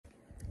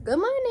Good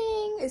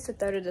morning. It's the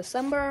 3rd of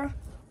December.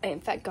 I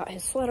in fact got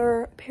his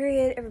sweater,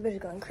 period.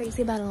 Everybody's going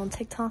crazy about it on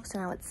TikTok, so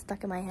now it's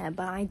stuck in my head.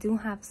 But I do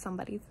have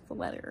somebody's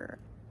sweater.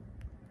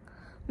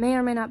 May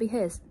or may not be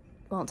his.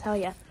 Won't tell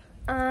ya.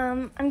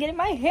 I'm getting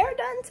my hair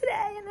done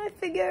today, and I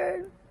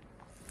figured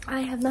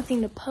I have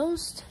nothing to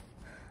post,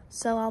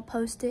 so I'll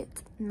post it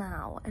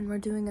now. And we're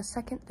doing a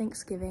second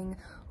Thanksgiving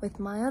with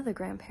my other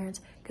grandparents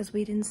because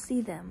we didn't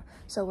see them.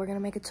 So we're gonna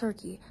make a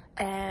turkey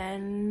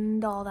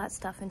and all that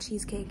stuff and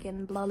cheesecake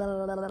and blah, blah,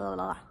 blah, blah, blah,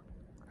 blah.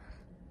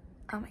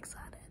 I'm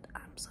excited.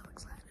 I'm so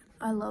excited.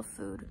 I love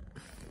food.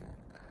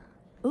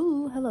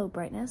 Ooh, hello,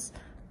 brightness.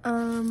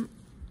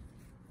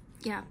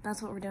 Yeah,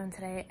 that's what we're doing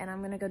today. And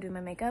I'm gonna go do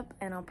my makeup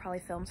and I'll probably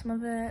film some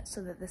of it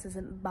so that this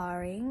isn't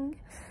boring.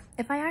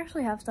 If I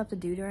actually have stuff to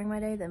do during my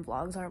day, then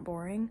vlogs aren't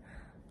boring.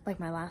 Like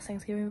my last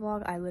Thanksgiving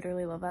vlog, I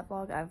literally love that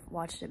vlog. I've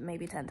watched it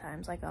maybe 10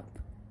 times, like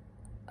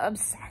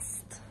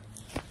obsessed.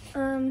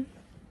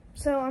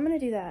 So I'm gonna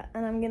do that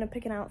and I'm gonna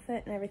pick an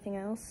outfit and everything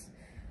else.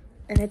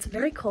 And it's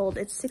very cold.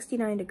 It's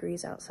 69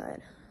 degrees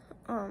outside.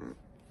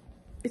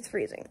 It's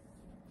freezing.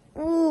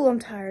 Ooh, I'm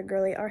tired,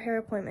 girly. Our hair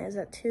appointment is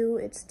at 2.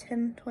 It's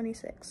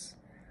 10:26.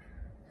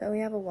 So we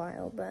have a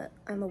while, but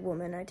I'm a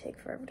woman. I take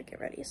forever to get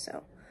ready,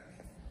 so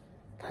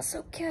that's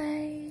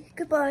okay.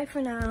 Goodbye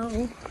for now.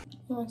 You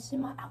want to see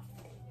my outfit?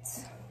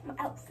 My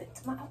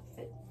outfit.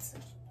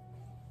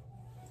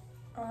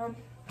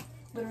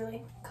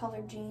 Literally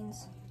colored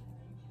jeans,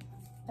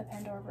 a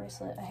Pandora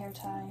bracelet, a hair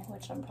tie,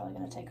 which I'm probably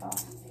gonna take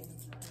off.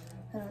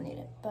 I don't need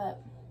it,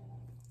 but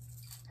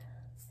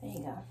there you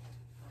go.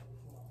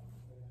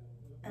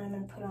 And I'm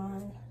gonna put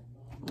on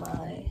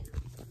my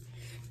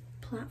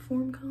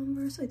platform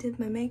Converse. I did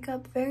my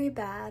makeup very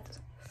bad,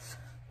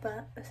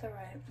 but it's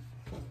alright.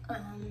 There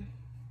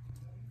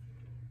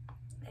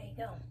you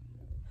go.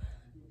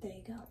 There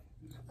you go.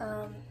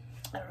 I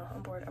don't know,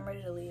 I'm bored. I'm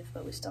ready to leave,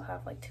 but we still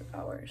have like 2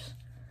 hours.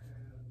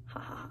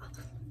 Haha.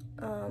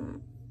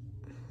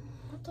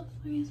 What the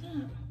fuck is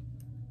that?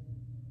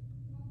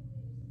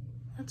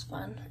 That's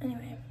fun.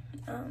 Anyway,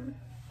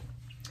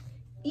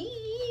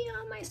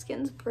 my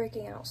skin's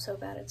breaking out so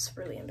bad. It's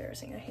really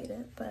embarrassing. I hate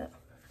it, but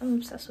I'm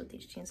obsessed with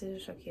these jeans. These are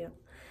so cute.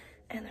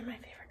 And they're my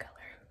favorite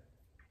color.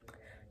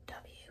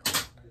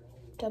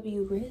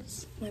 W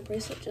Riz. My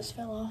bracelet just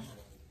fell off.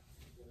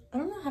 I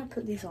don't know how to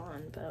put these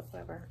on, but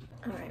whatever.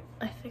 Alright,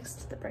 I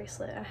fixed the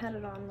bracelet. I had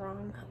it on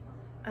wrong.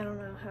 I don't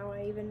know how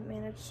I even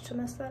managed to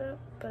mess that up,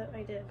 but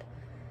I did.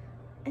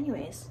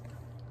 Anyways,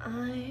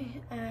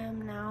 I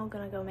am now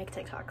gonna go make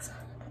TikToks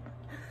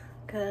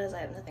because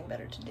I have nothing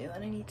better to do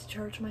and I need to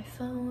charge my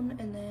phone,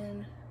 and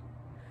then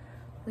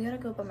we gotta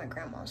go by my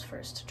grandma's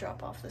first to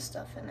drop off this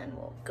stuff, and then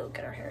we'll go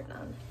get our hair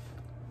done.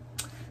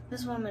 This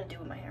is what I'm gonna do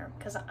with my hair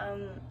because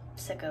I'm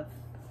sick of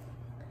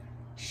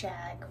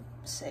Shag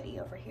City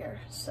over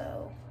here,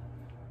 so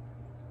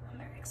I'm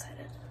very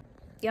excited.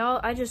 Y'all,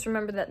 I just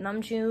remembered that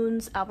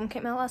Namjoon's album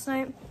came out last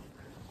night.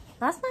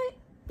 Last night?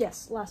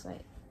 Yes, last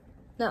night.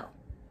 No.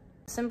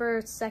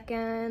 December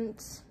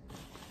 2nd,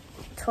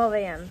 12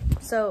 a.m.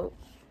 So,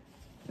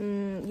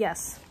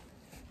 yes.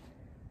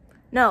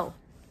 No.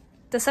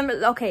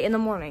 December, okay, in the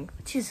morning.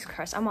 Jesus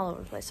Christ, I'm all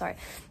over the place, sorry.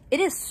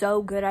 It is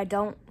so good, I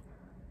don't,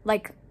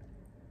 like,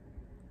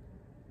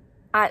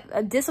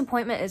 a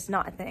disappointment is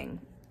not a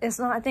thing. It's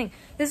not a thing.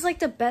 This is like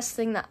the best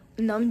thing that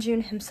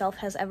Namjoon himself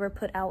has ever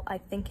put out, I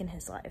think, in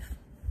his life.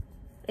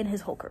 In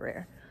his whole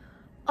career.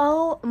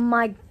 Oh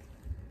my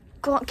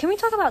god. Can we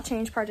talk about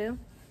Change Part 2?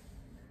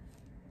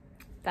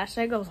 That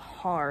shit goes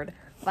hard.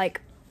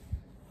 Like,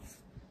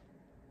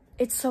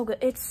 it's so good.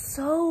 It's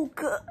so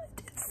good.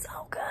 It's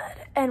so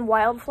good. And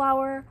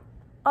Wildflower.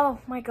 Oh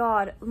my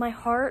god. My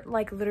heart,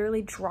 like,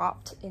 literally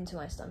dropped into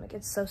my stomach.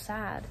 It's so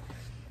sad.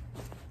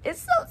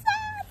 It's so sad.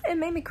 It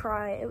made me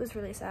cry. It was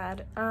really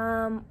sad.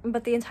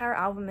 But the entire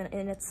album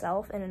in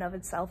itself, in and of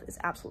itself, is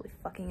absolutely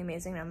fucking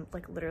amazing. I'm,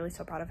 like, literally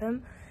so proud of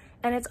him.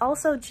 And it's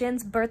also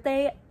Jin's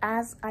birthday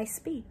as I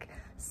speak.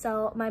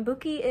 So my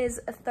Buki is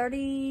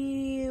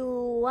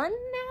 31 now,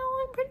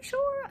 I'm pretty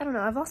sure. I don't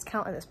know. I've lost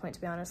count at this point,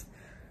 to be honest.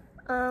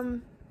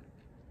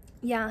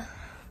 Yeah.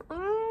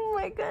 Oh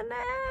my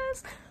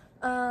goodness.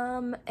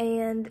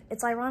 And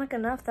it's ironic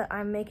enough that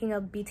I'm making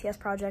a BTS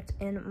project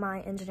in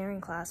my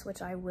engineering class,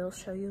 which I will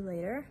show you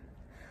later.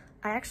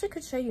 I actually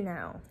could show you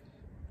now.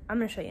 I'm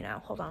gonna show you now.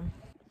 Hold on.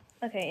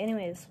 Okay,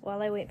 anyways,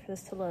 while I wait for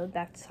this to load,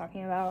 back to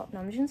talking about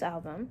Namjoon's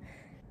album.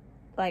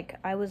 Like,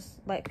 I was,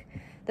 like,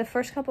 the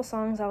first couple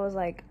songs, I was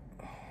like,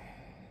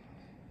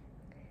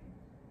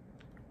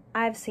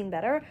 I've seen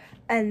better.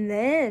 And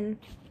then,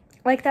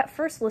 like, that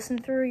first listen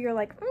through, you're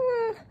like,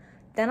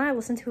 Then I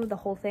listened to the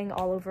whole thing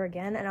all over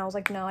again, and I was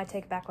like, no, I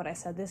take back what I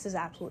said. This is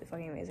absolutely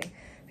fucking amazing.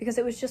 Because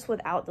it was just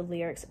without the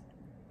lyrics.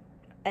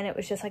 And it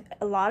was just, like,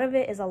 a lot of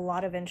it is a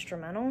lot of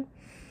instrumental.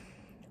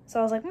 So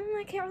I was like,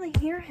 I can't really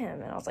hear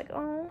him. And I was like,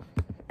 oh.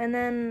 And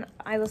then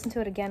I listened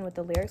to it again with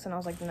the lyrics, and I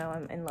was like, no,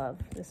 I'm in love.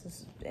 This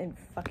is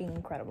fucking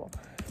incredible.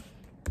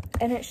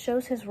 And it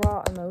shows his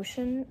raw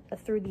emotion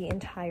through the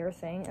entire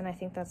thing, and I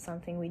think that's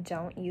something we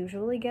don't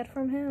usually get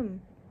from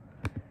him.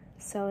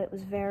 So it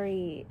was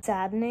very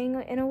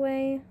saddening in a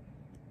way,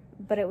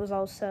 but it was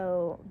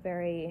also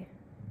very,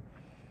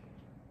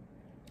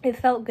 it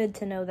felt good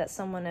to know that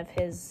someone of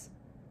his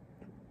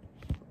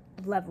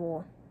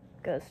level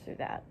goes through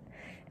that.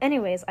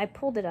 Anyways, I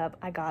pulled it up,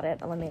 I got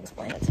it, let me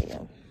explain it to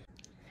you.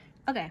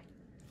 Okay,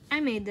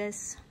 I made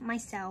this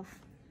myself.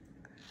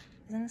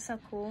 Isn't it so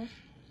cool?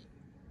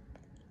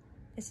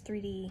 It's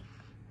 3D.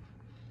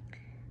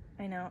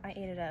 I know, I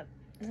ate it up.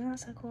 Isn't that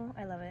so cool?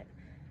 I love it.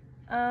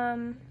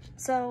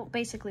 So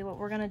basically what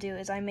we're gonna do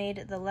is I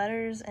made the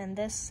letters and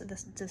the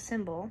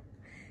symbol,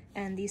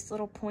 and these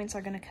little points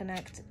are gonna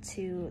connect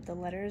to the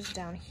letters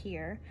down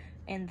here,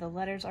 and the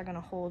letters are gonna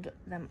hold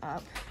them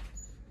up.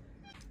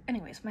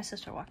 Anyways, my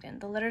sister walked in.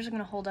 The letters are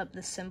gonna hold up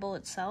the symbol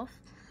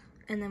itself,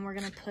 and then we're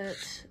gonna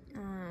put,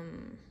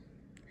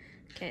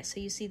 okay, so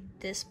you see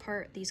this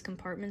part, these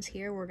compartments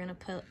here, we're gonna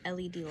put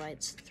LED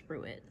lights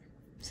through it.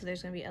 So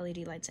there's gonna be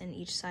LED lights in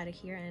each side of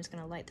here, and it's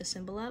gonna light the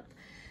symbol up.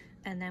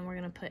 And then we're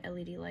gonna put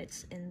LED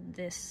lights in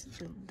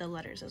the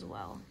letters as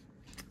well.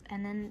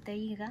 And then there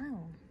you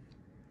go.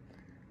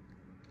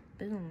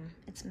 Boom,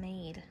 it's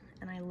made.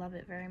 And I love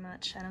it very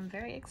much, and I'm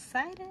very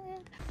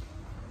excited.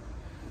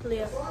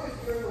 Leah.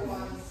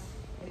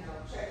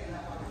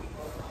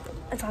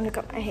 It's time to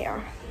cut my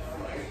hair.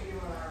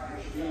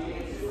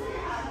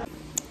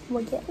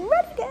 We're getting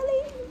ready,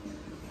 Kelly.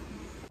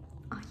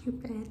 Are you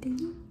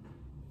ready?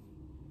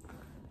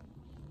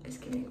 It's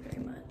getting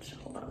very much.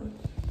 Hold on.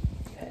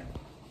 Okay.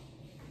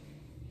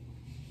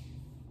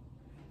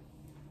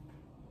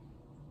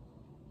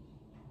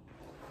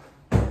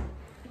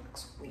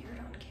 Weird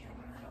on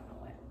camera. I don't know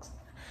why it looks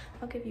like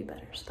that. I'll give you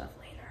better stuff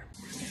later.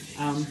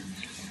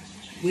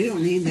 We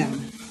don't need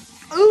them.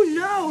 Oh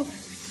no!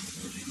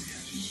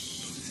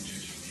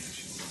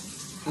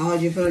 I'll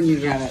hold your phone, you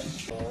grab it.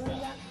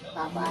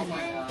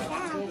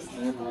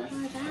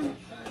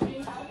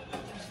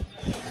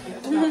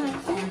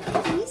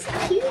 He's a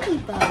cutie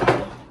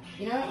bug.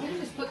 You know, you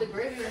just put the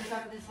gravy on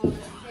top of this little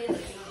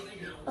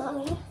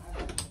potato.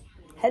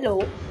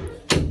 Hello.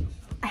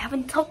 I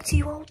haven't talked to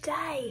you all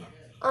day.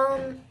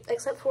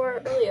 Except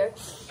for earlier.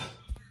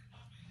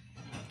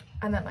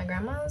 I'm at my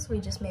grandma's. We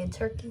just made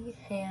turkey,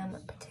 ham,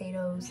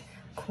 potatoes,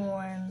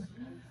 corn.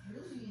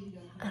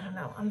 I don't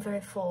know, I'm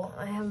very full.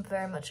 I am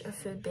very much a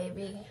food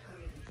baby.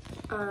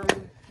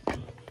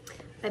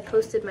 I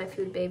posted my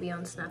food baby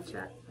on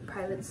Snapchat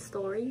private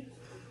story.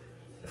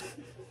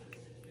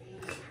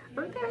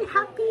 I'm very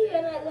happy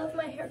and I love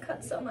my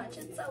haircut so much.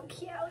 It's so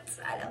cute.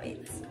 I love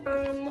it.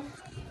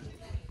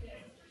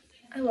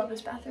 I love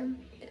this bathroom.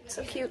 It's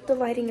so cute. The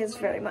lighting is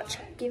very much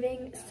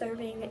giving,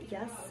 serving,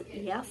 yes,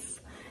 yes.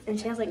 And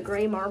she has like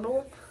gray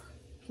marble.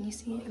 Can you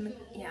see it?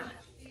 Yeah.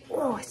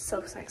 Oh, it's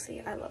so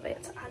sexy. I love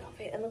it. I love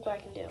it. And look what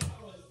I can do.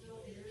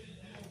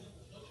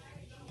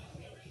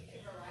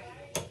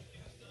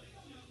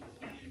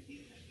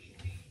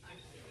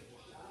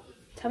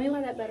 Tell me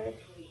why that better.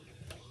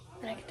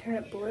 And I can turn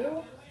it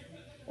blue,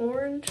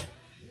 orange.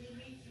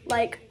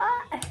 Like,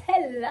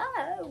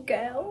 hello,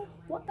 girl.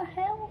 What the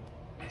hell?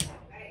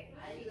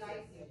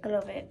 I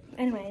love it.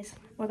 Anyways,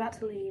 we're about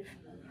to leave.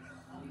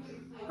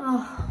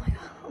 Oh my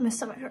god, my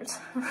stomach hurts.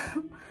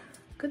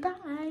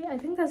 Goodbye. I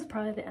think that's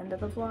probably the end of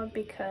the vlog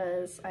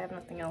because I have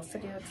nothing else to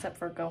do except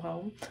for go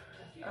home.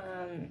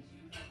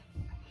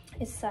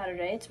 It's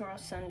Saturday,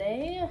 tomorrow's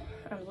Sunday.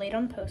 I'm late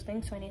on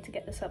posting, so I need to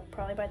get this up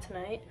probably by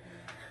tonight.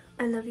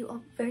 I love you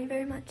all very,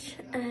 very much,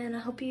 and I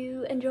hope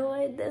you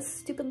enjoyed this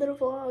stupid little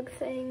vlog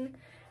thing.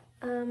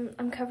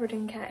 I'm covered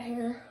in cat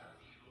hair.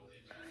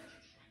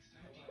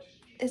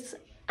 It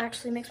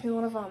actually makes me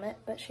want to vomit,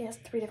 but she has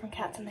 3 different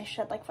cats and they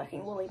shed like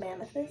fucking woolly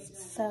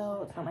mammoths,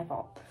 so it's not my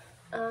fault.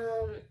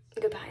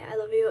 Goodbye, I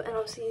love you, and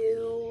I'll see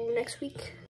you next week.